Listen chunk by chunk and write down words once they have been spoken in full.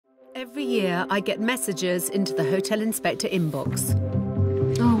Every year, I get messages into the hotel inspector inbox.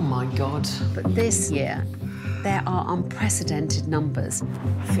 Oh, my God. But this year, there are unprecedented numbers.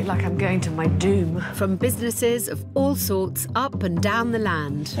 I feel like I'm going to my doom. From businesses of all sorts up and down the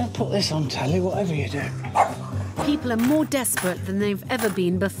land. Don't put this on telly, whatever you do. People are more desperate than they've ever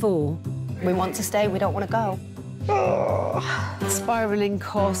been before. We want to stay, we don't want to go. Spiralling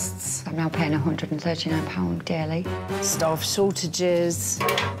costs. I'm now paying £139 daily. Staff shortages.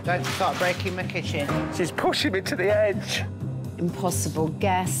 Don't start breaking my kitchen. She's pushing me to the edge. Impossible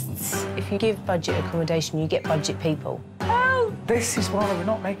guests. If you give budget accommodation, you get budget people. This is why we're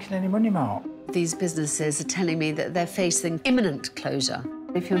not making any money, Mark. These businesses are telling me that they're facing imminent closure.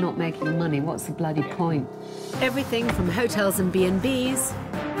 If you're not making money, what's the bloody point? Everything from hotels and B&Bs.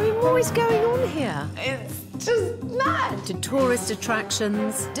 I mean, what is going on here? It's just mad. To tourist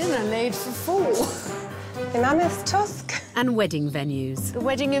attractions. Dinner laid for four. The Mammoth Tusk. And wedding venues. The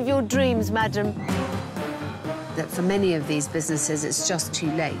wedding of your dreams, madam. That for many of these businesses, it's just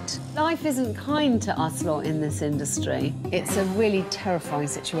too late. Life isn't kind to us lot in this industry. It's a really terrifying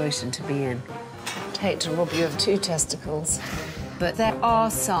situation to be in. I'd hate to rob you of 2 testicles. But there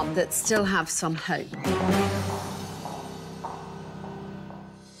are some that still have some hope.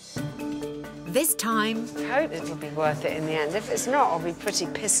 This time, I hope it'll be worth it in the end. If it's not, I'll be pretty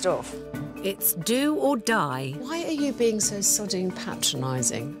pissed off. it's do or die. Why are you being so sodding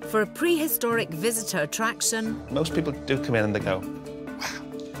patronising? For a prehistoric visitor attraction. Most people do come in and they go,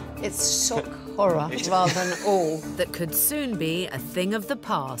 It's shock horror rather than awe. That could soon be a thing of the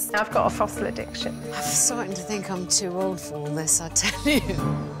past. I've got a fossil addiction. I'm starting to think I'm too old for all this, I tell you.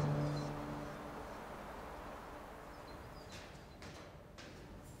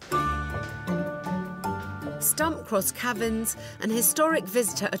 Stump Cross Caverns, an historic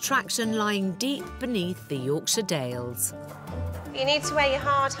visitor attraction lying deep beneath the Yorkshire Dales. You need to wear your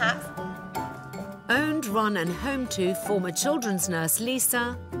hard hats. Owned, run and home to former children's nurse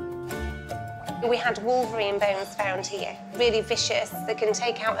Lisa. We had wolverine bones found here, really vicious, that can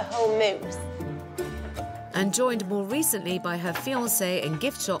take out a whole moose. And joined more recently by her fiancé and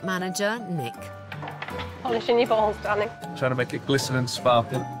gift shop manager, Nick. Polishing your balls, darling. trying to make it glisten and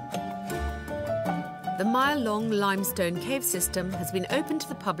sparkle. The mile-long limestone cave system has been open to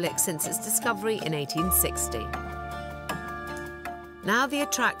the public since its discovery in 1860. Now the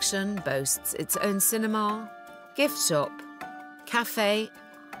attraction boasts its own cinema, gift shop, cafe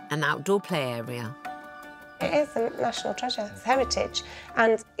and outdoor play area. It is a national treasure, it's heritage,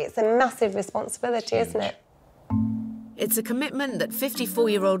 and it's a massive responsibility, isn't it? It's a commitment that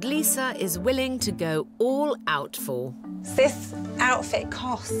 54-year-old Lisa is willing to go all out for. This outfit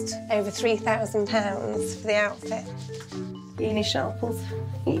cost over £3,000 for the outfit. Uni sharples,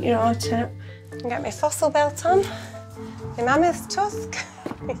 eat your heart out. And get my fossil belt on, my mammoth tusk.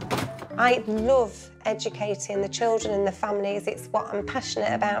 I love educating the children and the families. It's what I'm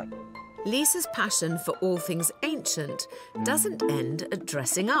passionate about. Lisa's passion for all things ancient doesn't end at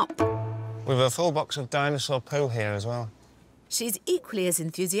dressing up. We've a full box of dinosaur poo here as well. She's equally as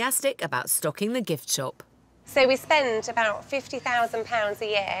enthusiastic about stocking the gift shop. So we spend about £50,000 a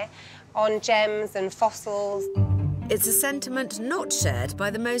year on gems and fossils. It's a sentiment not shared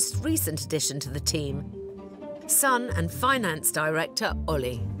by the most recent addition to the team, son and finance director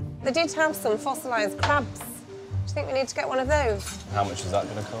Ollie. They did have some fossilised crabs. Do you think we need to get one of those? How much is that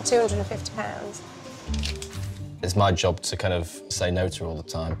going to cost? £250. It's my job to kind of say no to her all the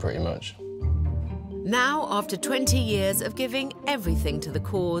time, pretty much. Now, after 20 years of giving everything to the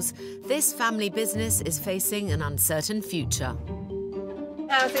cause, this family business is facing an uncertain future.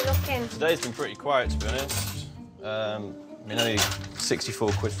 How's it looking? Today's been pretty quiet, to be honest. I mean, only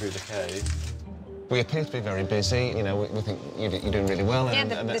 64 quid through the cave. We appear to be very busy, you know, we think you're doing really well. Yeah,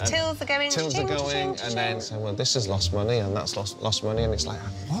 the tills are going. Tills are going, and then say, well, this has lost money, and that's lost money, and it's like,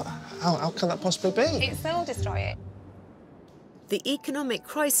 what? How can that possibly be? It's soul destroyer. The economic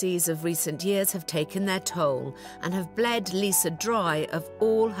crises of recent years have taken their toll and have bled Lisa dry of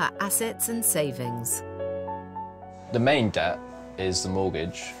all her assets and savings. The main debt is the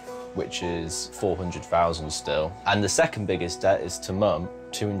mortgage, which is 400,000 still. And the second biggest debt is to Mum,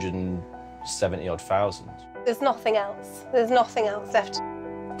 270-odd thousand. There's nothing else. There's nothing else left.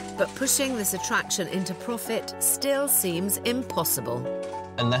 But pushing this attraction into profit still seems impossible.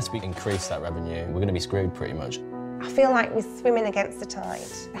 Unless we increase that revenue, we're going to be screwed pretty much. I feel like we're swimming against the tide.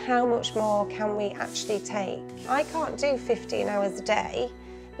 How much more can we actually take? I can't do 15 hours a day,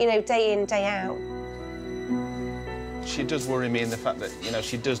 you know, day in, day out. She does worry me in the fact that, you know,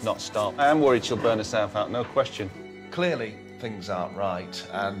 she does not stop. I am worried she'll burn herself out, no question. Clearly, things aren't right,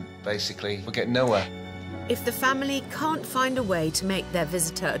 and basically, we're getting nowhere. If the family can't find a way to make their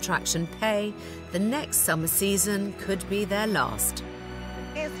visitor attraction pay, the next summer season could be their last.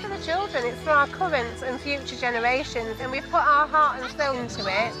 It's for the children, it's for our current and future generations, and we've put our heart and soul into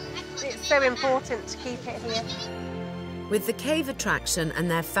it. It's so important to keep it here. With the cave attraction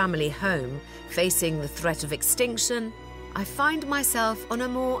and their family home facing the threat of extinction, I find myself on a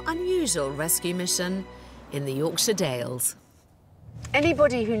more unusual rescue mission in the Yorkshire Dales.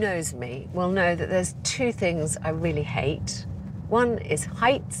 Anybody who knows me will know that there's two things I really hate. One is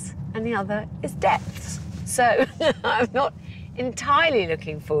heights and the other is depths. So I'm not entirely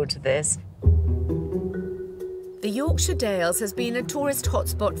looking forward to this. The Yorkshire Dales has been a tourist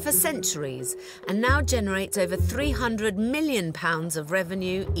hotspot for centuries and now generates over £300 million of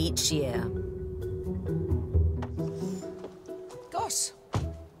revenue each year. Gosh,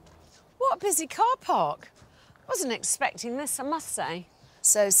 what a busy car park. Wasn't expecting this, I must say.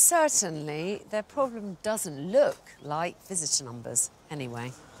 So certainly their problem doesn't look like visitor numbers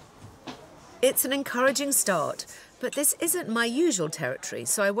anyway. It's an encouraging start, but this isn't my usual territory,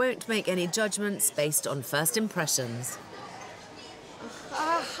 so I won't make any judgments based on first impressions.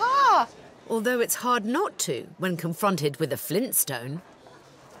 Aha! Although it's hard not to when confronted with a Flintstone.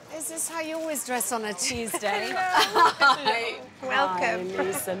 Is this how you always dress on a Tuesday? Welcome. Hi,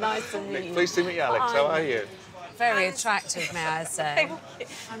 Lisa. Nice to meet you. Pleased to meet you, Alex. How are you? Very attractive, may I say.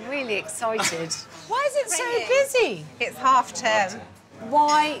 I'm really excited. Why is it so busy? It's half term.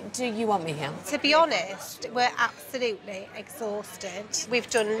 Why do you want me here? To be honest, we're absolutely exhausted. We've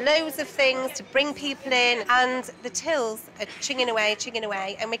done loads of things to bring people in, and the tills are chinging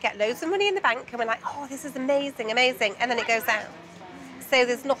away, and we get loads of money in the bank, and we're like, oh, this is amazing, amazing, and then it goes out. So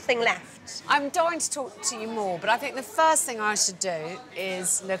there's nothing left. I'm dying to talk to you more, but I think the first thing I should do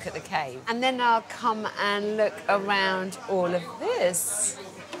is look at the cave. And then I'll come and look around all of this.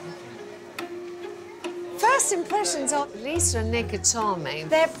 First impressions are Lisa and Nick are charming.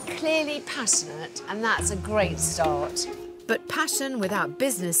 They're clearly passionate, and that's a great start. But passion without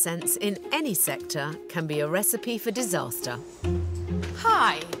business sense in any sector can be a recipe for disaster.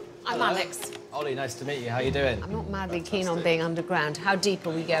 Hi, I'm Hello. Alex. Ollie, nice to meet you. How are you doing? I'm not madly keen on being underground. How deep are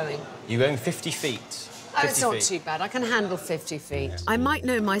we going? You're going 50 feet. 50 it's not feet. too bad. I can handle 50 feet. I might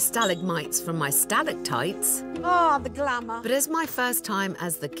know my stalagmites from my stalactites, Ah, the glamour. but as my first time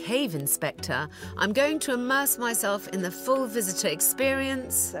as the cave inspector, I'm going to immerse myself in the full visitor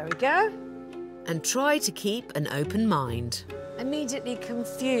experience There we go. and try to keep an open mind. Immediately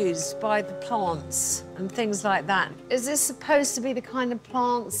confused by the plants and things like that. Is this supposed to be the kind of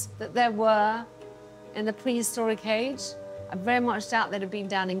plants that there were in the prehistoric age? I very much doubt they'd have been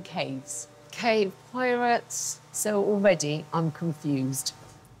down in caves. Cave pirates. So already I'm confused.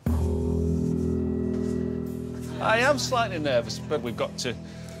 I am slightly nervous, but we've got to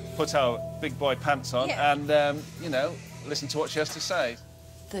put our big boy pants on and, you know, listen to what she has to say.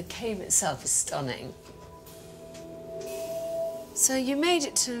 The cave itself is stunning. So you made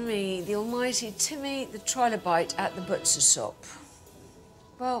it to me, the almighty Timmy the trilobite at the butcher shop.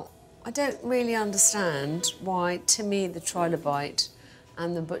 Well, I don't really understand why Timmy the trilobite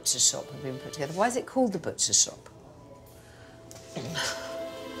and the butcher shop have been put together. Why is it called the butcher shop?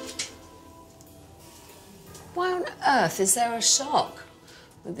 Why on earth is there a shark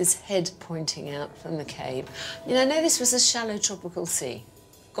with his head pointing out from the cave? You know, I know this was a shallow tropical sea.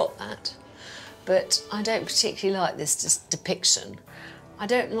 Got that. But I don't particularly like this depiction. I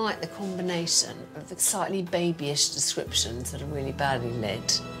don't like the combination of the slightly babyish descriptions that are really badly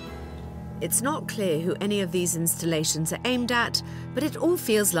lit. It's not clear who any of these installations are aimed at, but it all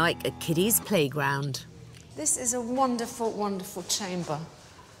feels like a kiddie's playground. This is a wonderful, wonderful chamber.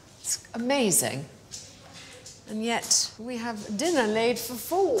 It's amazing. And yet we have dinner laid for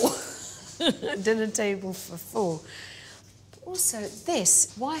four. A dinner table for four. Also,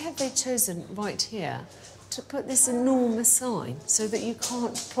 this, why have they chosen right here to put this enormous sign so that you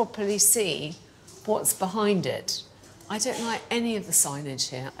can't properly see what's behind it? I don't like any of the signage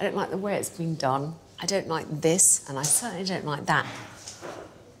here. I don't like the way it's been done. I don't like this, and I certainly don't like that.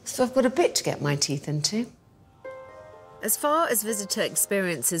 So I've got a bit to get my teeth into. As far as visitor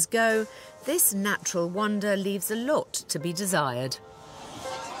experiences go, this natural wonder leaves a lot to be desired.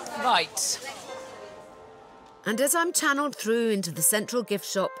 Right. And as I'm channeled through into the central gift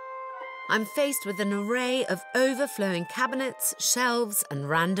shop, I'm faced with an array of overflowing cabinets, shelves, and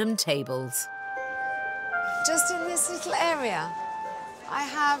random tables. Just in this little area, I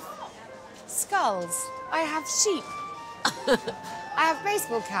have skulls, I have sheep, I have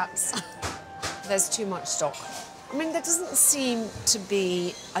baseball caps. There's too much stock. I mean, there doesn't seem to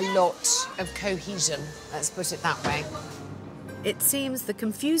be a lot of cohesion, let's put it that way. It seems the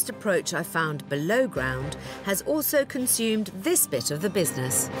confused approach I found below ground has also consumed this bit of the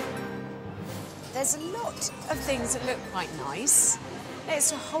business. There's a lot of things that look quite nice.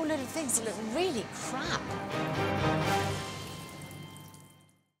 There's a whole lot of things that look really crap.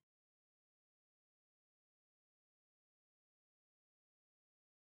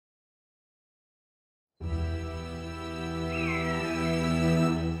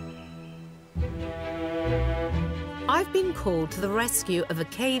 I've been called to the rescue of a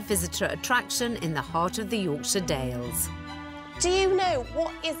cave visitor attraction in the heart of the Yorkshire Dales. Do you know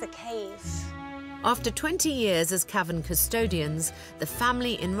what is a cave? After 20 years as cavern custodians, the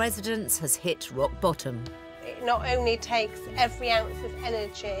family in residence has hit rock bottom. It not only takes every ounce of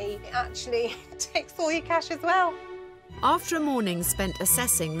energy, it actually takes all your cash as well. After a morning spent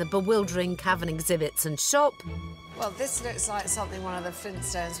assessing the bewildering cavern exhibits and shop, Well, this looks like something one of the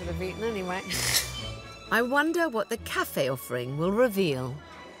Flintstones would have eaten anyway. I wonder what the cafe offering will reveal.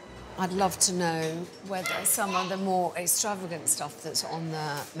 I'd love to know whether some of the more extravagant stuff that's on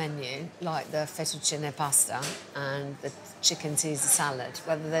the menu, like the fettuccine pasta and the chicken Caesar salad,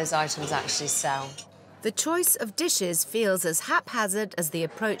 whether those items actually sell. The choice of dishes feels as haphazard as the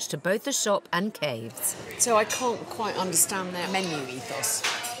approach to both the shop and caves. So I can't quite understand their menu ethos.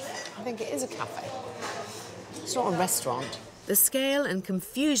 I think it is a cafe. It's not a restaurant. The scale and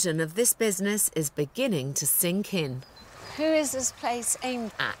confusion of this business is beginning to sink in. Who is this place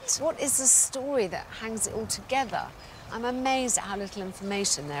aimed at? What is the story that hangs it all together? I'm amazed at how little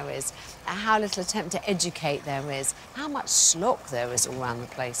information there is, at how little attempt to educate there is, how much schlock there is all around the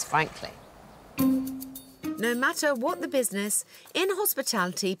place, frankly. No matter what the business, in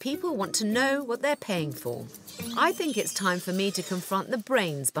hospitality, people want to know what they're paying for. I think it's time for me to confront the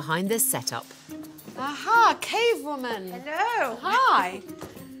brains behind this setup. Aha, cave woman. Hello. Hi.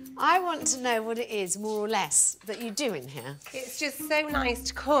 I want to know what it is, more or less, that you do in here. It's just so nice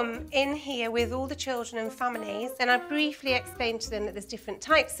to come in here with all the children and families, and I briefly explain to them that there's different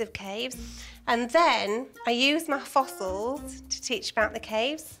types of caves, and then I use my fossils to teach about the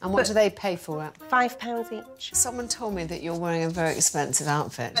caves. And what do they pay for it? £5 each. Someone told me that you're wearing a very expensive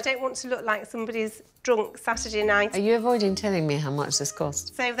outfit. I don't want to look like somebody's drunk Saturday night. Are you avoiding telling me how much this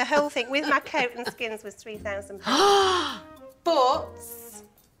cost? So the whole thing with my coat and skins was £3,000. But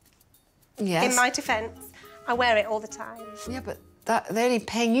Yes. in my defence, I wear it all the time. Yeah, but they're only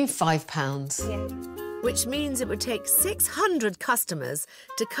paying you £5. Yeah. Which means it would take 600 customers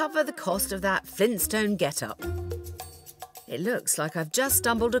to cover the cost of that Flintstone get-up. It looks like I've just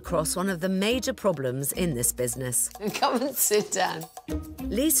stumbled across one of the major problems in this business. Come and sit down.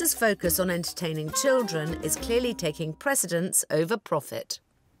 Lisa's focus on entertaining children is clearly taking precedence over profit.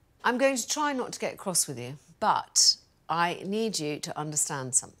 I'm going to try not to get cross with you, but I need you to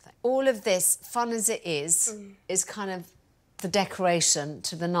understand something. All of this, fun as it is kind of the decoration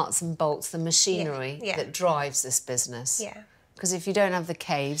to the nuts and bolts, the machinery that drives this business. Yeah. Because if you don't have the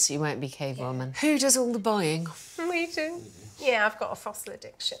caves, you won't be cave woman. Who does all the buying? Me too. Yeah, I've got a fossil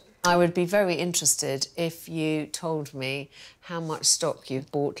addiction. I would be very interested if you told me how much stock you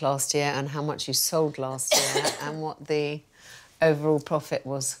bought last year and how much you sold last year and what the overall profit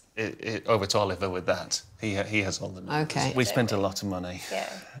was. Over to Oliver with that. He has all the numbers. OK. We spent a lot of money. Yeah.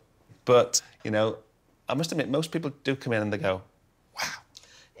 But, you know, I must admit, most people do come in and they go, wow.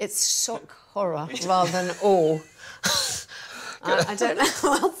 It's shock horror rather than awe. I don't know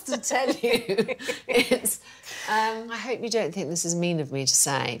how else to tell you. It's, I hope you don't think this is mean of me to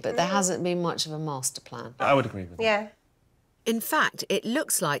say, but there hasn't been much of a master plan. I would agree with that. Yeah. In fact, it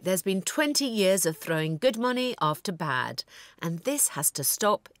looks like there's been 20 years of throwing good money after bad, and this has to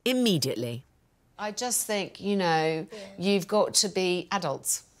stop immediately. I just think, you know, you've got to be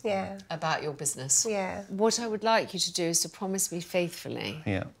adults about your business. Yeah. What I would like you to do is to promise me faithfully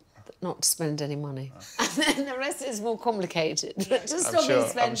not to spend any money. And then the rest is more complicated. But just stop me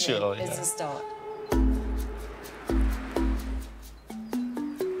spending is a start.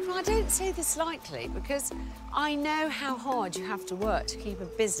 I don't say this lightly because I know how hard you have to work to keep a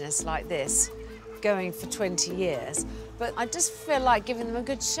business like this going for 20 years, but I just feel like giving them a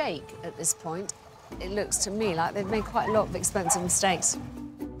good shake at this point. It looks to me like they've made quite a lot of expensive mistakes.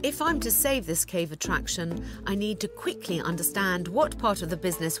 If I'm to save this cave attraction, I need to quickly understand what part of the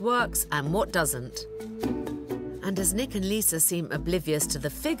business works and what doesn't. And as Nick and Lisa seem oblivious to the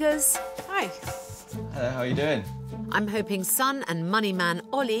figures... Hi. Hello, how are you doing? I'm hoping son and money man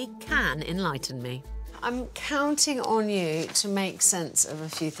Ollie can enlighten me. I'm counting on you to make sense of a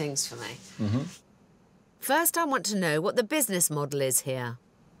few things for me. First, I want to know what the business model is here.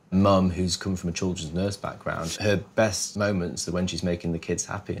 Mum, who's come from a children's nurse background, her best moments are when she's making the kids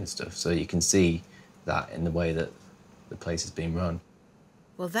happy and stuff, so you can see that in the way that the place is being run.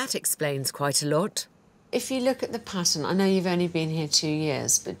 Well, that explains quite a lot. If you look at the pattern, I know you've only been here 2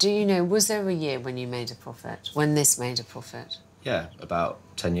 years, but do you know, was there a year when you made a profit, when this made a profit? Yeah, about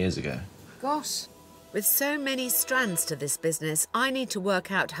 10 years ago. Gosh. With so many strands to this business, I need to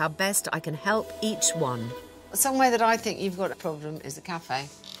work out how best I can help each one. Somewhere that I think you've got a problem is a cafe.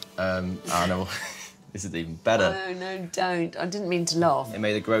 I know. This is even better. Oh, no, don't. I didn't mean to laugh. It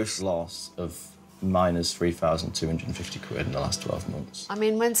made a gross loss of minus 3,250 quid in the last 12 months. I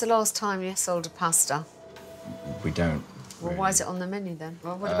mean, when's the last time you sold a pasta? We don't. Well, really. why is it on the menu then?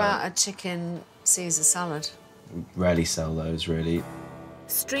 Well, what about a chicken Caesar salad? We rarely sell those, really.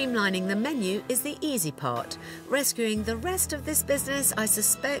 Streamlining the menu is the easy part. Rescuing the rest of this business, I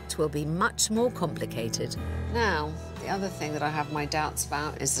suspect, will be much more complicated. Now, the other thing that I have my doubts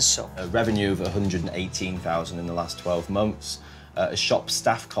about is the shop. A revenue of 118,000 in the last 12 months. A shop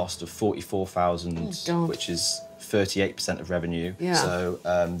staff cost of 44,000, which is 38% of revenue. Yeah. So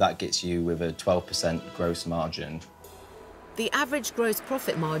that gets you with a 12% gross margin. The average gross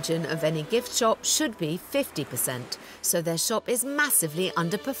profit margin of any gift shop should be 50%, so their shop is massively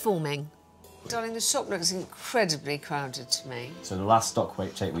underperforming. Darling, the shop looks incredibly crowded to me. So the last stock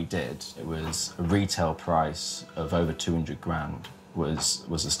take we did, it was a retail price of over 200 grand was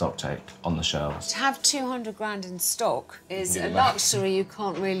the stock take on the shelves. To have 200 grand in stock is a luxury you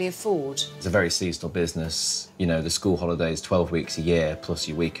can't really afford. It's a very seasonal business. You know, the school holidays, 12 weeks a year, plus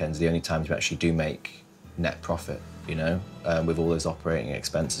your weekends, the only times we actually do make net profit, you know, with all those operating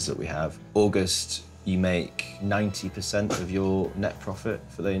expenses that we have. August, you make 90% of your net profit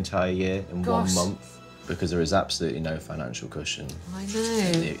for the entire year in 1 month, because there is absolutely no financial cushion I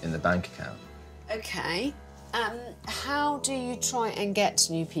know. in the bank account. OK. How do you try and get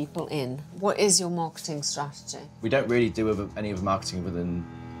new people in? What is your marketing strategy? We don't really do any of marketing other than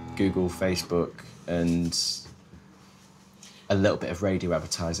Google, Facebook, and a little bit of radio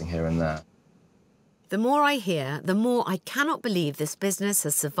advertising here and there. The more I hear, the more I cannot believe this business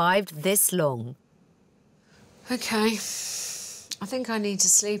has survived this long. OK. I think I need to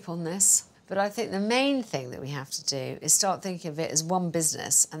sleep on this. But I think the main thing that we have to do is start thinking of it as one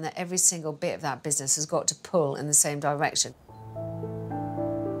business and that every single bit of that business has got to pull in the same direction.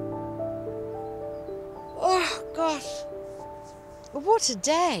 Oh, gosh. What a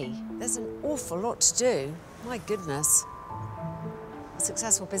day. There's an awful lot to do. My goodness.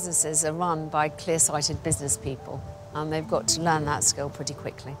 Successful businesses are run by clear-sighted business people, and they've got to learn that skill pretty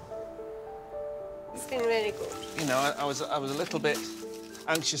quickly. It's been really good. You know, I was a little bit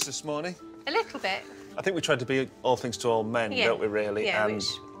anxious this morning. A little bit. I think we tried to be all things to all men, don't we, really? Yeah, and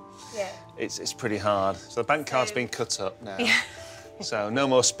it's pretty hard. So the bank card's been cut up now. Yeah. So no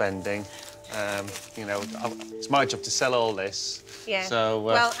more spending. You know, it's my job to sell all this. Yeah. So,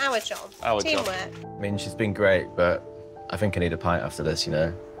 well, our job. Teamwork. I mean, she's been great, but I think I need a pint after this, you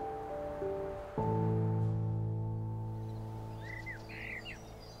know.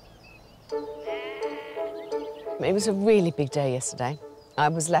 It was a really big day yesterday. I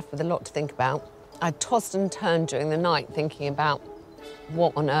was left with a lot to think about. I tossed and turned during the night thinking about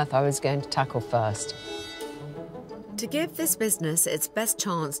what on earth I was going to tackle first. To give this business its best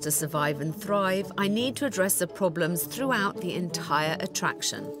chance to survive and thrive, I need to address the problems throughout the entire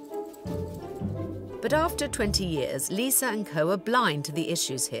attraction. But after 20 years, Lisa and co are blind to the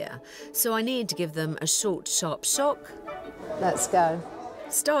issues here, so I need to give them a short, sharp shock. Let's go.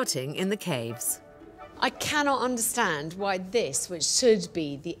 Starting in the caves. I cannot understand why this, which should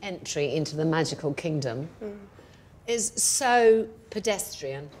be the entry into the magical kingdom, is so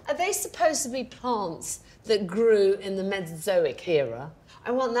pedestrian. Are they supposed to be plants that grew in the Mesozoic era? I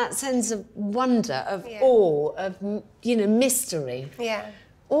want that sense of wonder, of awe, of, you know, mystery. Yeah.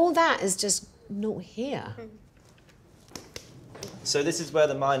 All that is just not here. So this is where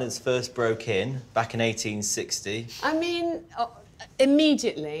the miners first broke in, back in 1860. I mean,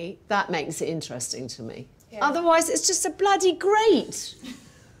 immediately, that makes it interesting to me. Yeah. Otherwise, it's just a bloody grate.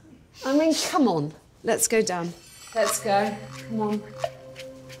 I mean, come on. Let's go down. Let's go. Come on.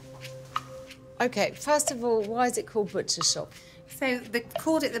 OK, first of all, why is it called Butcher Shop? So they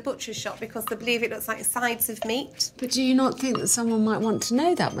called it the butcher's shop because they believe it looks like sides of meat. But do you not think that someone might want to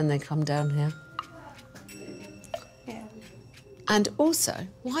know that when they come down here? Yeah. And also,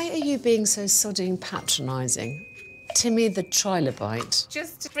 why are you being so sodding patronising? Timmy the trilobite.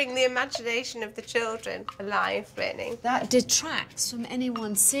 Just to bring the imagination of the children alive, really. That detracts from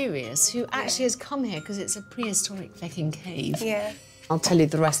anyone serious who actually has come here because it's a prehistoric fucking cave. Yeah. I'll tell you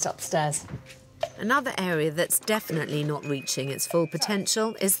the rest upstairs. Another area that's definitely not reaching its full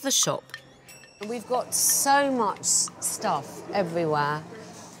potential is the shop. We've got so much stuff everywhere.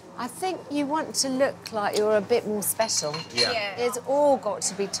 I think you want to look like you're a bit more special. Yeah. It's all got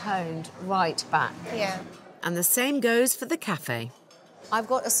to be toned right back. Yeah. And the same goes for the cafe. I've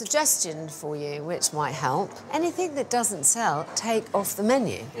got a suggestion for you which might help. Anything that doesn't sell, take off the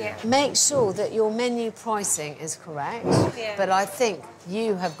menu. Yeah. Make sure that your menu pricing is correct. Yeah. But I think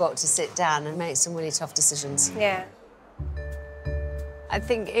you have got to sit down and make some really tough decisions. Yeah. I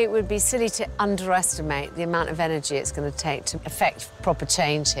think it would be silly to underestimate the amount of energy it's going to take to effect proper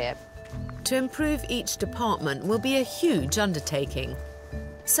change here. To improve each department will be a huge undertaking.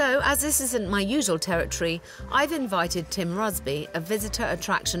 So, as this isn't my usual territory, I've invited Tim Rusby, a visitor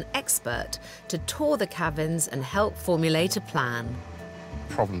attraction expert, to tour the Caverns and help formulate a plan.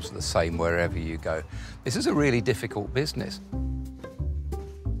 Problems are the same wherever you go. This is a really difficult business.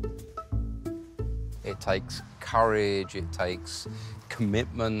 It takes courage, it takes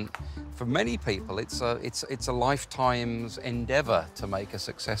commitment. For many people, it's a lifetime's endeavour to make a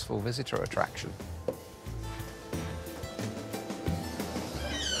successful visitor attraction.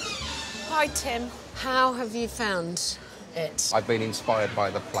 Hi, Tim. How have you found it? I've been inspired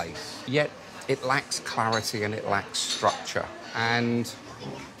by the place, yet it lacks clarity and it lacks structure. And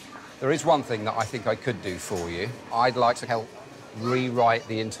there is one thing that I think I could do for you. I'd like to help rewrite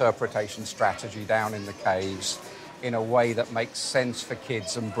the interpretation strategy down in the caves in a way that makes sense for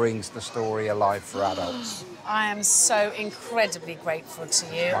kids and brings the story alive for adults. I am so incredibly grateful to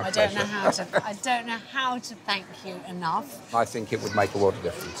you. My I don't pleasure. know how to thank you enough. I think it would make a world of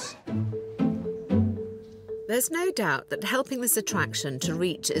difference. There's no doubt that helping this attraction to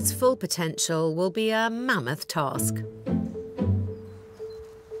reach its full potential will be a mammoth task.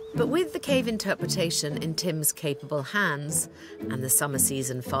 But with the cave interpretation in Tim's capable hands and the summer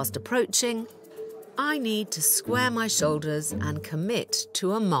season fast approaching, I need to square my shoulders and commit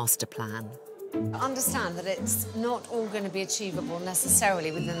to a master plan. I understand that it's not all going to be achievable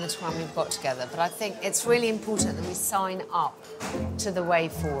necessarily within the time we've got together, but I think it's really important that we sign up to the way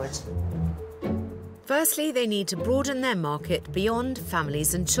forward. Firstly, they need to broaden their market beyond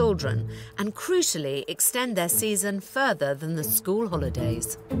families and children and, crucially, extend their season further than the school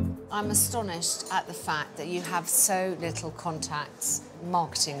holidays. I'm astonished at the fact that you have so little contacts,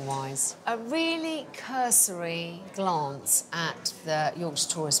 marketing-wise. A really cursory glance at the Yorkshire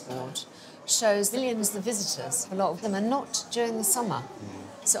Tourist Board shows millions of visitors. A lot of them are not during the summer.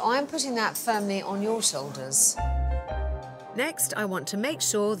 So I'm putting that firmly on your shoulders. Next, I want to make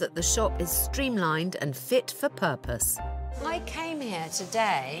sure that the shop is streamlined and fit for purpose. I came here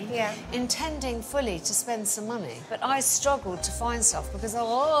today intending fully to spend some money, but I struggled to find stuff because, you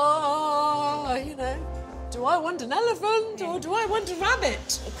know, do I want an elephant or do I want a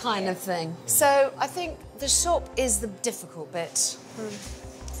rabbit? Kind of thing. So I think the shop is the difficult bit.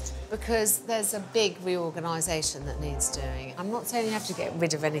 Because there's a big reorganisation that needs doing. I'm not saying you have to get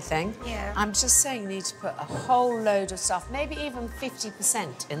rid of anything. Yeah. I'm just saying you need to put a whole load of stuff, maybe even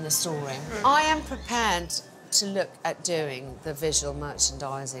 50% in the storeroom. I am prepared to look at doing the visual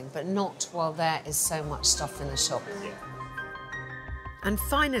merchandising, but not while there is so much stuff in the shop. And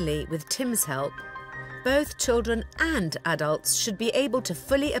finally, with Tim's help, both children and adults should be able to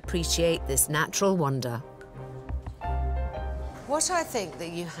fully appreciate this natural wonder. What I think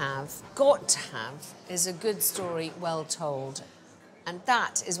that you have got to have is a good story well told. And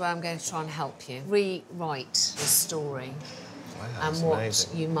that is where I'm going to try and help you. Rewrite the story and what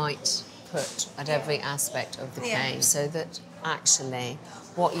you might put at every aspect of the cave so that actually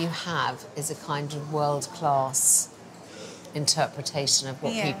what you have is a kind of world-class interpretation of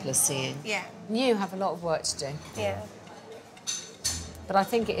what people are seeing. Yeah. You have a lot of work to do. Yeah. But I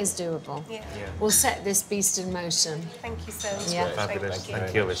think it is doable. Yeah. We'll set this beast in motion. Thank you so much. Yeah. Fabulous.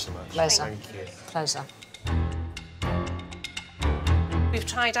 Thank you ever so much. Pleasure. Thank you. Pleasure. We've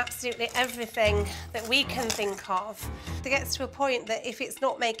tried absolutely everything that we can think of. It gets to a point that if it's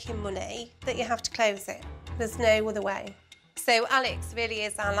not making money, that you have to close it. There's no other way. So Alex really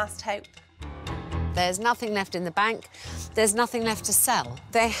is our last hope. There's nothing left in the bank. There's nothing left to sell.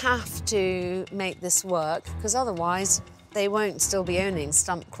 They have to make this work, because otherwise they won't still be owning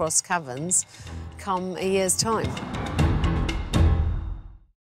Stump Cross Caverns come a year's time.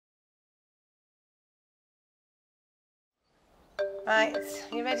 Right,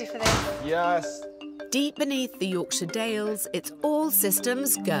 you ready for this? Yes. Deep beneath the Yorkshire Dales, it's all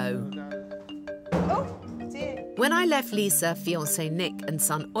systems go. Oh, dear. When I left Lisa, fiancé Nick and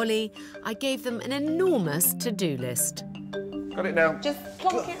son Ollie, I gave them an enormous to-do list. Got it now. Just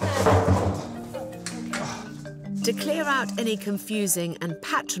plonk it there. To clear out any confusing and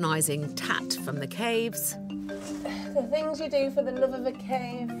patronising tat from the caves. The things you do for the love of a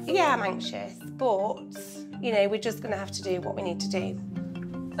cave. Yeah, I'm anxious, but, you know, we're just going to have to do what we need to do.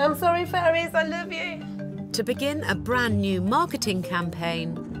 I'm sorry, fairies, I love you. To begin a brand new marketing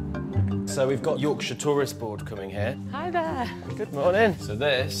campaign. So we've got Yorkshire Tourist Board coming here. Hi there. Good morning. So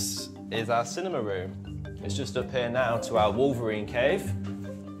this is our cinema room. It's just up here now to our Wolverine cave.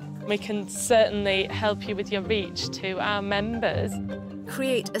 We can certainly help you with your reach to our members.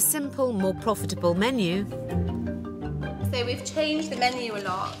 Create a simple, more profitable menu. So we've changed the menu a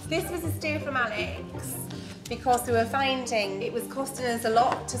lot. This was a steal from Alex because we were finding it was costing us a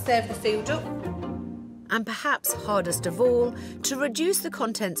lot to serve the food up. And perhaps hardest of all, to reduce the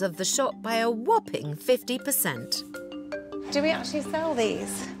contents of the shop by a whopping 50%. Do we actually sell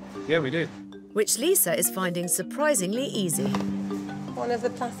these? Yeah, we do. Which Lisa is finding surprisingly easy. One of the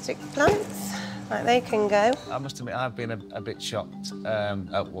plastic plants, like they can go. I must admit, I've been a bit shocked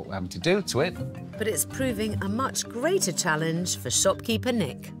at what we're having to do to it. But it's proving a much greater challenge for shopkeeper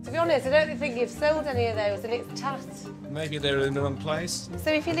Nick. To be honest, I don't think you've sold any of those and it's tough. Maybe they're in the wrong place.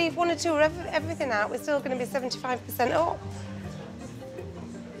 So if you leave one or two or everything out, we're still going to be 75% up.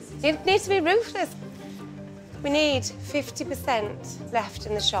 You need to be ruthless. We need 50% left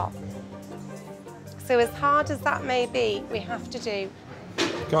in the shop. So as hard as that may be, we have to do.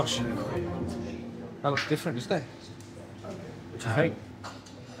 Gosh. That looks different, doesn't it? What do you think?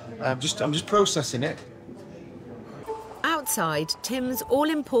 I'm just processing it. Outside, Tim's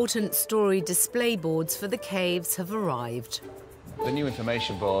all-important story display boards for the caves have arrived. The new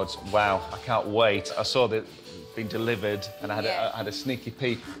information boards, wow, I can't wait. I saw that been delivered and I had a sneaky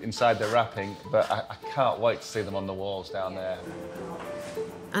peek inside the wrapping, but I can't wait to see them on the walls down there.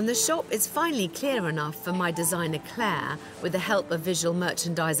 And the shop is finally clear enough for my designer Claire, with the help of visual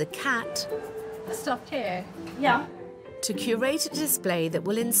merchandiser Kat, Stuff here? Yeah. to curate a display that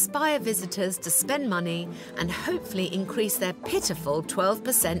will inspire visitors to spend money and hopefully increase their pitiful 12%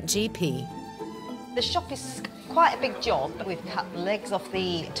 GP. The shop is quite a big job. We've cut the legs off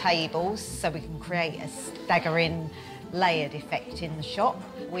the tables so we can create a staggering layered effect in the shop.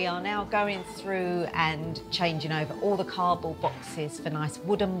 We are now going through and changing over all the cardboard boxes for nice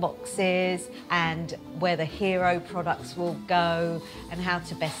wooden boxes and where the hero products will go and how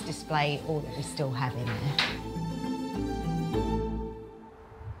to best display all that we still have in there.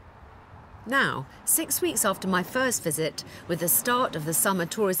 Now, 6 weeks after my first visit, with the start of the summer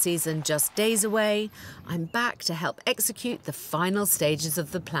tourist season just days away, I'm back to help execute the final stages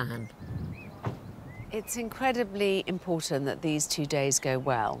of the plan. It's incredibly important that these 2 days go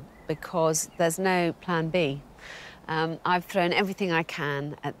well, because there's no plan B. I've thrown everything I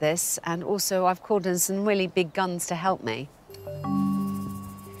can at this, and also I've called in some really big guns to help me.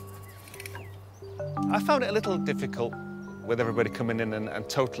 I found it a little difficult with everybody coming in and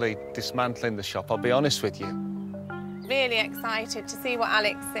totally dismantling the shop, I'll be honest with you. Really excited to see what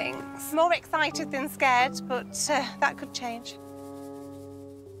Alex thinks. More excited than scared, but that could change.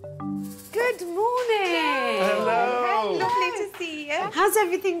 Good morning! Hello! Lovely to see you. How's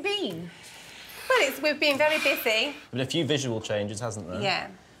everything been? Well, we've been very busy. There's been a few visual changes, hasn't there? Yeah.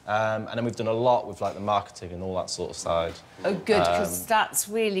 And then we've done a lot with like the marketing and all that sort of side. Oh, good, because that's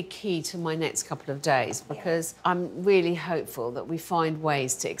really key to my next couple of days, because I'm really hopeful that we find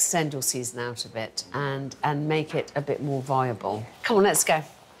ways to extend your season out a bit and make it a bit more viable. Come on, let's go.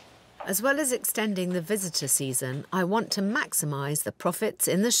 As well as extending the visitor season, I want to maximise the profits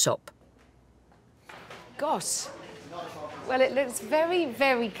in the shop. Gosh, well, it looks very,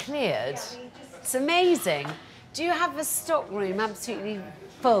 very cleared. It's amazing. Do you have a stock room absolutely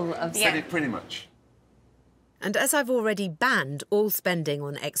full of... Yeah. Pretty much. And as I've already banned all spending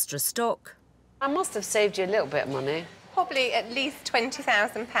on extra stock... I must have saved you a little bit of money. Probably at least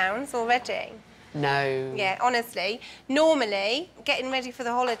 £20,000 already. No. Yeah, honestly. Normally, getting ready for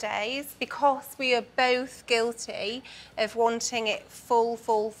the holidays, because we are both guilty of wanting it full.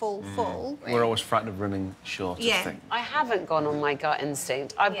 We're always frightened of running short of things. I haven't gone on my gut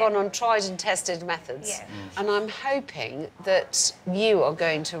instinct. I've gone on tried and tested methods. Yeah. And I'm hoping that you are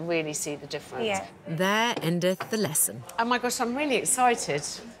going to really see the difference. Yeah. There endeth the lesson. Oh my gosh, I'm really excited.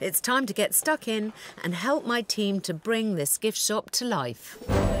 It's time to get stuck in and help my team to bring this gift shop to life.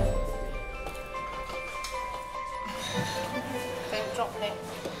 Don't drop it.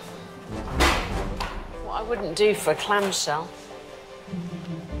 What I wouldn't do for a clamshell.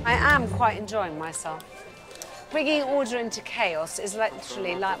 I am quite enjoying myself. Bringing order into chaos is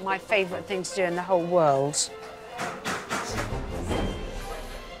literally like my favourite thing to do in the whole world.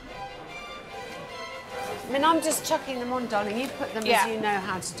 I mean, I'm just chucking them on, darling. You put them as you know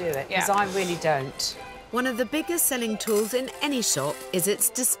how to do it, because I really don't. One of the biggest selling tools in any shop is its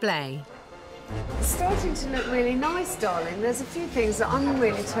display. It's starting to look really nice, darling. There's a few things that I'm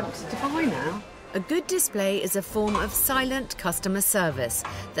really tempted to buy now. A good display is a form of silent customer service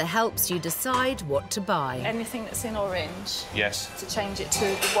that helps you decide what to buy. Anything that's in orange. Yes. To change it to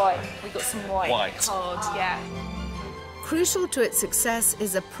the white. We've got some white cards, yeah. Crucial to its success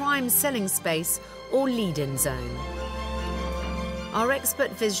is a prime selling space or lead-in zone. Our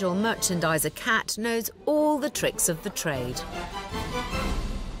expert visual merchandiser Kat knows all the tricks of the trade.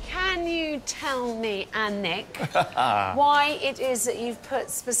 Can you tell me, and Nick, why it is that you've put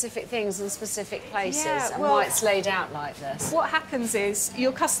specific things in specific places and why it's laid out like this? What happens is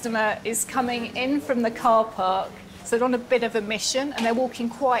your customer is coming in from the car park, so they're on a bit of a mission and they're walking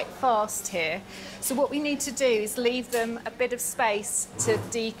quite fast here. So what we need to do is leave them a bit of space to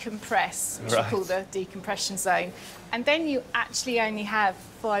decompress, which we call the decompression zone. And then you actually only have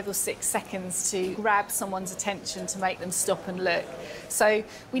 5 or 6 seconds to grab someone's attention to make them stop and look. So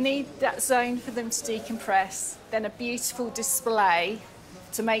we need that zone for them to decompress, then a beautiful display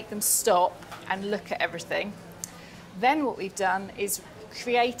to make them stop and look at everything. Then what we've done is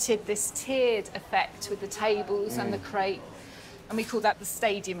created this tiered effect with the tables and the crate, and we call that the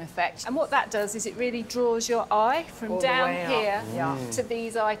stadium effect. And what that does is it really draws your eye from down here to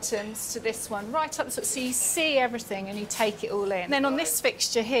these items, to this one, right up the top, so you see everything and you take it all in. And then on this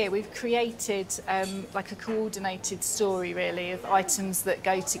fixture here, we've created like a coordinated story, really, of items that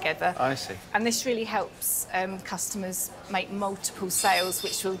go together. I see. And this really helps customers make multiple sales,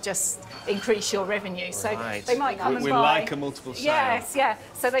 which will just increase your revenue. So they might come and buy... We like a multiple sale. Yes, yeah.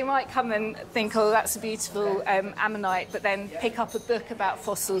 So they might come and think, oh, that's a beautiful ammonite, but then pick up a book about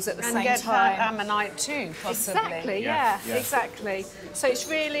fossils at the same time. And get that ammonite too, possibly. Exactly, yeah, exactly. So it's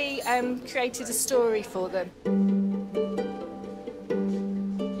really created a story for them.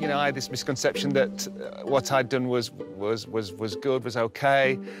 You know, I had this misconception that what I'd done was good, was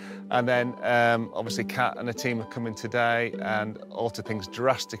okay. And then, obviously, Kat and the team have come in today and altered things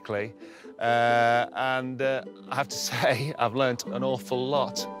drastically. And I have to say, I've learnt an awful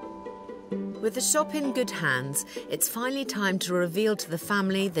lot. With the shop in good hands, it's finally time to reveal to the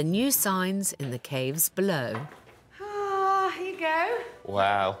family the new signs in the caves below. Ah, here you go.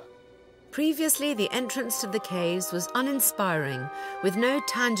 Wow. Previously, the entrance to the caves was uninspiring, with no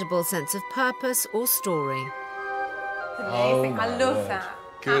tangible sense of purpose or story. Amazing. I love that.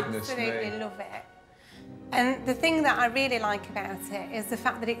 Goodness Absolutely me. love it. And the thing that I really like about it is the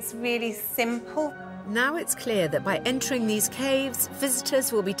fact that it's really simple. Now it's clear that by entering these caves,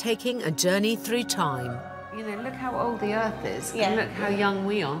 visitors will be taking a journey through time. You know, look how old the Earth is, Yeah. and look how young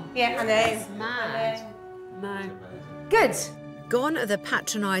we are. Yeah, I know. It's mad. No. Good. Gone are the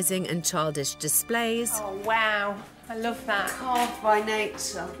patronising and childish displays. Oh, wow. I love that. Carved by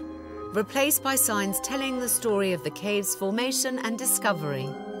nature. Replaced by signs telling the story of the cave's formation and discovery.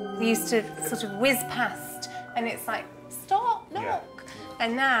 They used to sort of whiz past and it's like, stop, look. Yeah.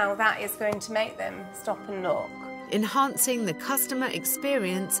 And now that is going to make them stop and look. Enhancing the customer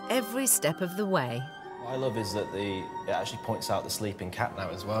experience every step of the way. What I love is that it actually points out the sleeping cat now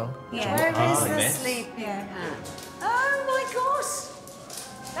as well. Yeah. Where is the sleeping cat? Oh my gosh!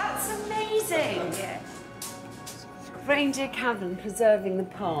 That's amazing! Yeah. Reindeer Cavern preserving the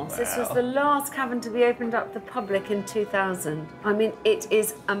past. Wow. This was the last cavern to be opened up to the public in 2000. I mean, it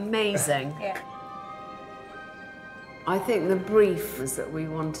is amazing. Yeah. I think the brief was that we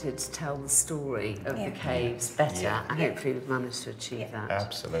wanted to tell the story of the caves better, and hopefully we've managed to achieve that.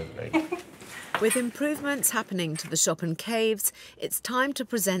 Absolutely. With improvements happening to the shop and caves, it's time to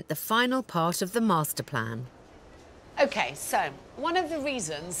present the final part of the master plan. OK, so one of the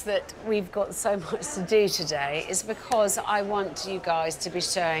reasons that we've got so much to do today is because I want you guys to be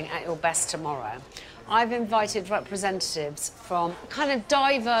showing at your best tomorrow. I've invited representatives from a kind of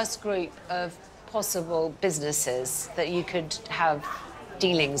diverse group of possible businesses that you could have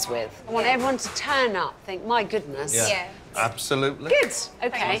dealings with. I want everyone to turn up, think, my goodness. Yeah. Absolutely. Good.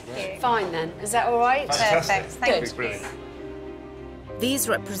 OK, fine then. Is that all right? Perfect. Thank you. These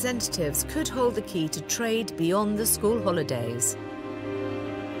representatives could hold the key to trade beyond the school holidays.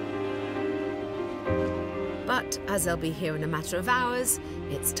 But as they'll be here in a matter of hours,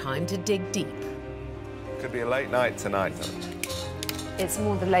 it's time to dig deep. Could be a late night tonight. It's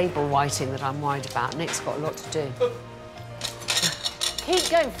more the label writing that I'm worried about. Nick's got a lot to do. Keep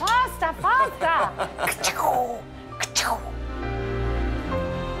going faster, faster!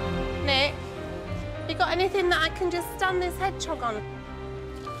 Nick, you got anything that I can just stand this hedgehog on?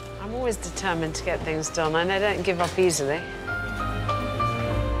 I'm always determined to get things done, and I don't give up easily.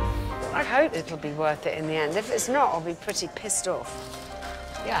 I hope it'll be worth it in the end. If it's not, I'll be pretty pissed off.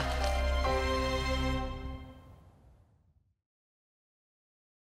 Yeah.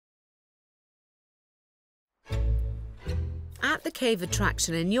 At the the cave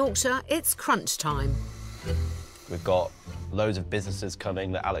attraction in Yorkshire, it's crunch time. We've got loads of businesses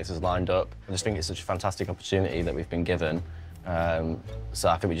coming that Alex has lined up. I just think it's such a fantastic opportunity that we've been given. So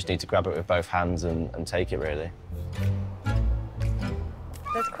I think we just need to grab it with both hands and take it, really.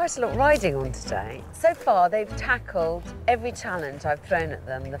 There's quite a lot riding on today. So far, they've tackled every challenge I've thrown at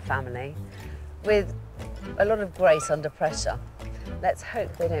them, the family, with a lot of grace under pressure. Let's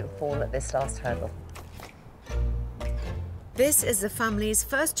hope they don't fall at this last hurdle. This is the family's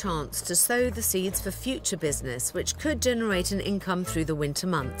first chance to sow the seeds for future business, which could generate an income through the winter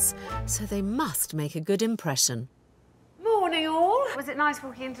months. So they must make a good impression. Morning, all. Was it nice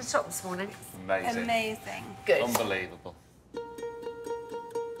walking into the shop this morning? Amazing. Amazing. Good. Unbelievable.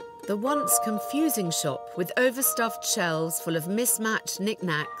 The once confusing shop with overstuffed shelves full of mismatched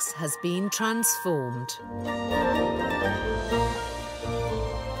knickknacks has been transformed.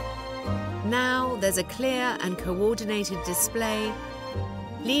 Now there's a clear and coordinated display,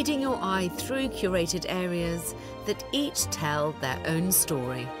 leading your eye through curated areas that each tell their own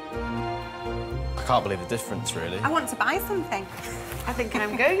story. I can't believe the difference, really. I want to buy something. I think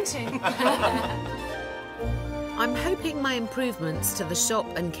I'm going to. I'm hoping my improvements to the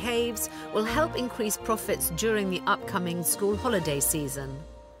shop and caves will help increase profits during the upcoming school holiday season.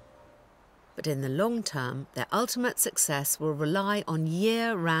 But in the long term, their ultimate success will rely on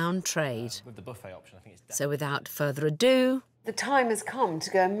year-round trade. With the buffet option, I think it's... So without further ado... The time has come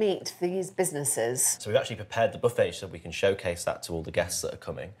to go and meet these businesses. So we've actually prepared the buffet so we can showcase that to all the guests that are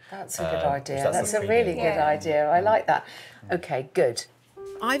coming. That's a good idea. That's a the really preview. good idea. I like that. OK, good.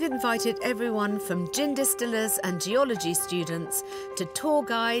 I've invited everyone from gin distillers and geology students to tour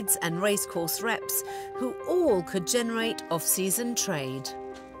guides and racecourse reps who all could generate off-season trade.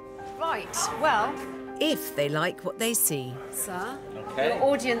 Right, well... If they like what they see. Sir, OK. your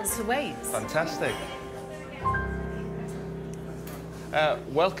audience awaits. Fantastic.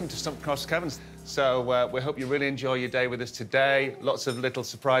 Welcome to Stump Caverns. So we hope you really enjoy your day with us today. Lots of little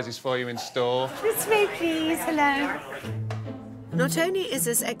surprises for you in store. This way, please. Hello. Not only is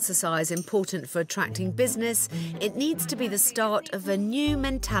this exercise important for attracting business, it needs to be the start of a new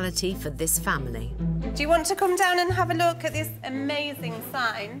mentality for this family. Do you want to come down and have a look at this amazing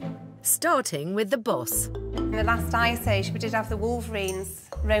sign? Starting with the boss. In the last Ice Age, we did have the Wolverines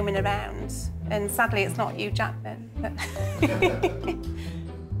roaming around, and sadly it's not Hugh Jackman. But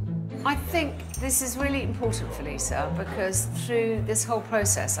I think this is really important for Lisa because through this whole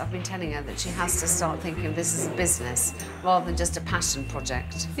process I've been telling her that she has to start thinking of this as a business rather than just a passion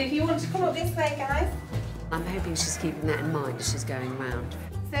project. So if you want to come up this way, guys. I'm hoping she's keeping that in mind as she's going round.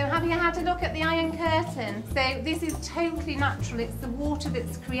 So have you had a look at the Iron Curtain? So this is totally natural. It's the water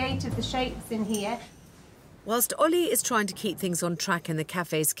that's created the shapes in here. Whilst Ollie is trying to keep things on track in the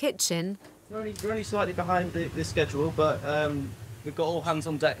cafe's kitchen... We're only slightly behind the schedule, but we've got all hands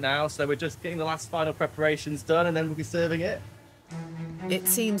on deck now, so we're just getting the last final preparations done and then we'll be serving it. It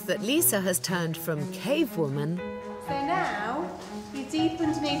seems that Lisa has turned from cave woman... So now, you're deep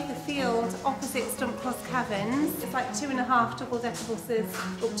underneath the field opposite Stump Caverns. It's like 2.5 double-decker buses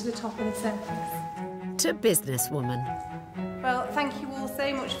up to the top of the surface. to businesswoman. Well, thank you all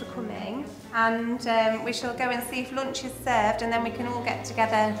so much for coming, and we shall go and see if lunch is served, and then we can all get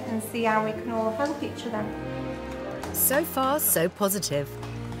together and see how we can all help each other. So far, so positive.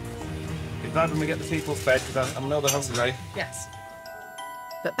 Be glad when we get the people fed, because I know they're hungry. Yes.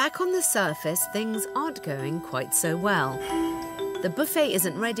 But back on the surface, things aren't going quite so well. The buffet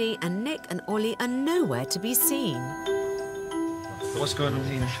isn't ready, and Nick and Ollie are nowhere to be seen. What's going on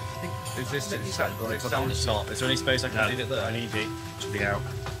here? Is this on the top? Is there any space I can leave it there? I need it to be out.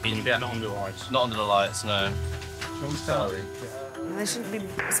 Not under the lights. Not under the lights, no. I'm sorry. They shouldn't be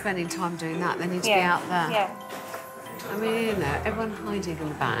spending time doing that. They need to be out there. Yeah. I mean, you know, everyone hiding in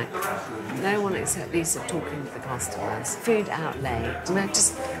the back. No one except Lisa talking to the customers. Food outlay. You know,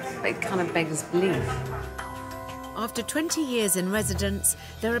 just it kind of beggars belief. After 20 years in residence,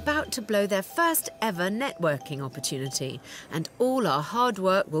 they're about to blow their first ever networking opportunity, and all our hard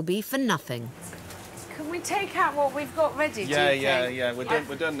work will be for nothing. Can we take out what we've got ready, Yeah.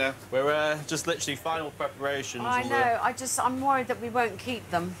 We're done now. We're just literally final preparations. I know, I'm worried that we won't keep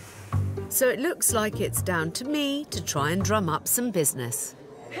them. So it looks like it's down to me to try and drum up some business.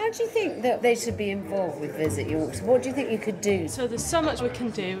 How do you think that they should be involved with Visit Yorks? What do you think you could do? So there's so much we can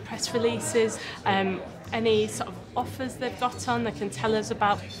do, press releases, any sort of offers they've got on, they can tell us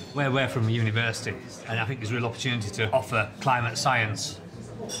about. We're from a university, and I think there's a real opportunity to offer climate science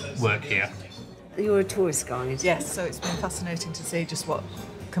work here. You're a tourist guide. Yes, so it's been fascinating to see just what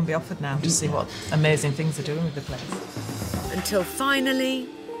can be offered now, to see what amazing things are doing with the place. Until finally...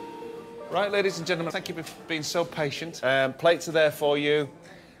 Right, ladies and gentlemen, thank you for being so patient. Plates are there for you,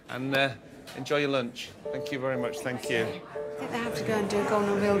 and enjoy your lunch. Thank you very much, thank you. I think they have to go and do a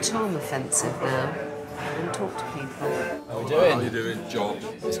Golden Real Charm offensive now and talk to people. How are we doing? How are you doing, John?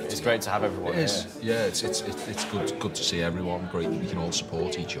 It's great to have everyone here. Yeah, it's good to see everyone. Great, we can all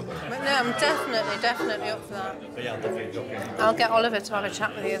support each other. But no, I'm definitely up for that. I'll get Oliver to have a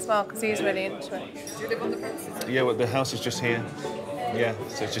chat with you as well, because he's really into it. Do you live on the premises? Yeah, well, the house is just here. Yeah,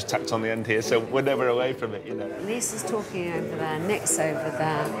 so it's just tacked on the end here, so we're never away from it, you know. Lisa's talking over there, Nick's over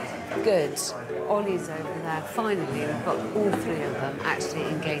there, good. Ollie's over there. Finally, we've got all three of them actually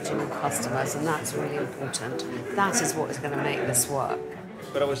engaging with customers, and that's really important. That is what is going to make this work.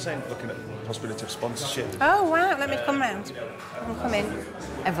 But I was saying, looking at the possibility of sponsorship. Oh, wow, let me come round. I'll come in.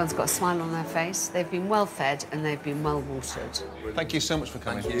 Everyone's got a smile on their face. They've been well fed and they've been well watered. Thank you so much for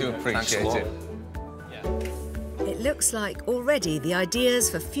coming. I do appreciate it. It looks like already the ideas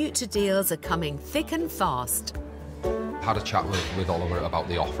for future deals are coming thick and fast. Had a chat with Oliver about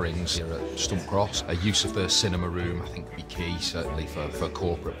the offerings here at Stump Cross. A use of the cinema room, I think, would be key, certainly for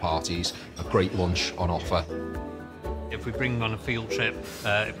corporate parties. A great lunch on offer. If we bring on a field trip,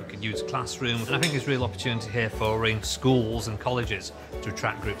 if we could use classrooms, and I think there's real opportunity here for schools and colleges to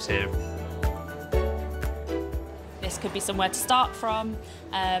attract groups here. This could be somewhere to start from,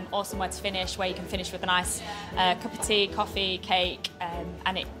 or somewhere to finish, where you can finish with a nice cup of tea, coffee, cake,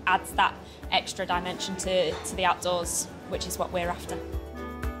 and it adds that extra dimension to the outdoors, which is what we're after.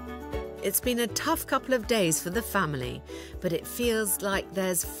 It's been a tough couple of days for the family, but it feels like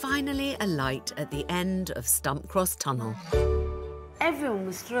there's finally a light at the end of Stump Cross Tunnel. Everyone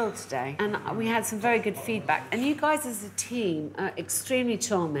was thrilled today, and we had some very good feedback. And you guys as a team are extremely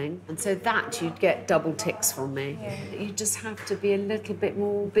charming, and so that you'd get double ticks from me. Yeah. You just have to be a little bit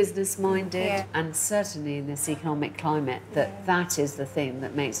more business-minded, and certainly in this economic climate, that is the thing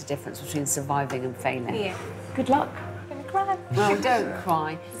that makes a difference between surviving and failing. Yeah. Good luck. I'm gonna cry. Oh, don't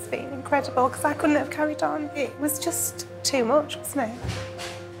cry. It's been incredible, because I couldn't have carried on. It was just too much, wasn't it?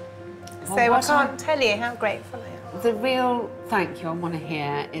 So I can't tell you how grateful I am. The real thank you I want to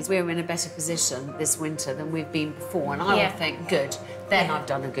hear is we're in a better position this winter than we've been before, and I will think, good, then I've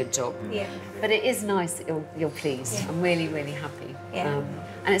done a good job. Yeah. But it is nice that you're pleased. Yeah. I'm really, really happy. Yeah.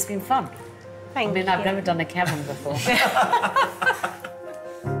 And it's been fun. Thank you. I've never done a Cavern before.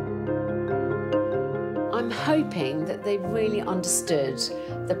 I'm hoping that they've really understood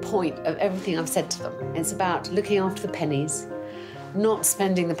the point of everything I've said to them. It's about looking after the pennies, not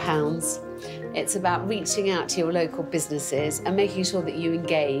spending the pounds. It's about reaching out to your local businesses and making sure that you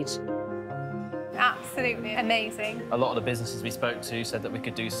engage. Absolutely amazing. A lot of the businesses we spoke to said that we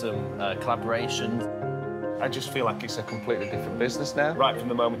could do some collaboration. I just feel like it's a completely different business now. Right from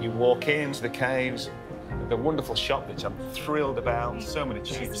the moment you walk into the caves, the wonderful shop which I'm thrilled about, so many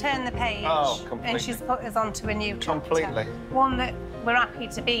changes. She's turned the page, and she's put us onto a new chapter. Completely. One that we're happy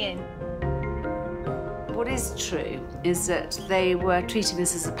to be in. What is true is that they were treating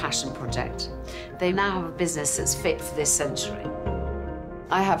this as a passion project. They now have a business that's fit for this century.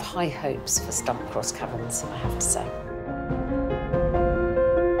 I have high hopes for Stump Cross Caverns, I have to say.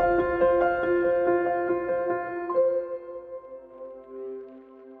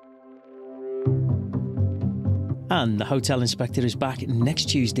 And the hotel inspector is back next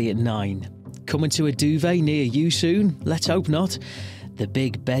Tuesday at 9. Coming to a duvet near you soon? Let's hope not. The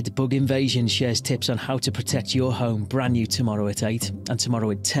Big Bed Bug Invasion shares tips on how to protect your home, brand new tomorrow at 8. And tomorrow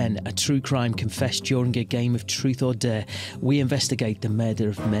at 10, a true crime confessed during a game of Truth or Dare. We investigate the murder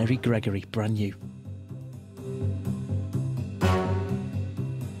of Mary Gregory, brand new.